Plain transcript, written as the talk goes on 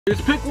It's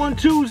Pick One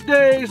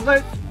Tuesdays,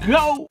 let's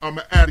go! I'm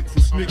an addict for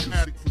sneakers.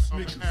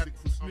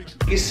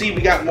 You see, we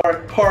got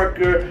Mark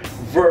Parker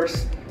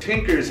versus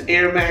Tinker's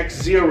Air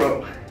Max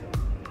Zero.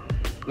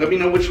 Let me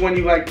know which one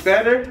you like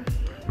better.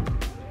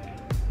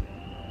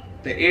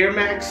 The Air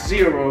Max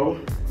Zero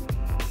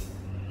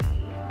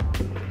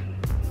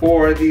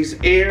or these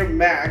Air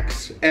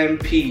Max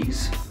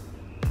MPs.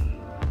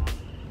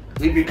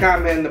 Leave your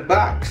comment in the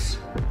box.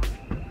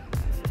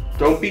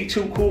 Don't be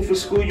too cool for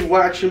school. You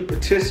watching,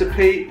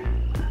 participate.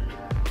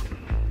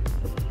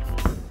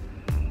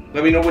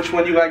 Let me know which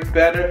one you like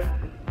better.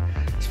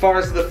 As far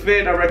as the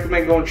fit, I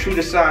recommend going true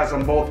to size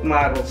on both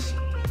models.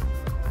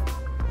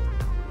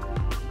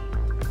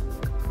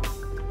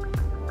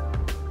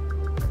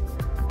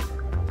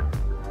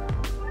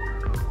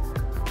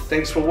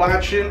 Thanks for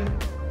watching.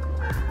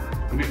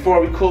 And before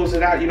we close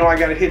it out, you know I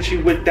gotta hit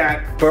you with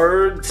that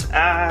bird's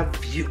eye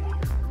view.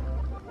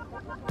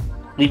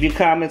 Leave your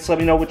comments, let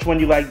me know which one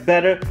you like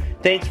better.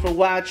 Thanks for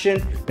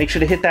watching. Make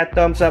sure to hit that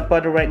thumbs up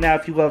button right now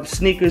if you love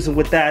sneakers. And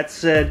with that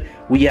said,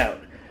 we out.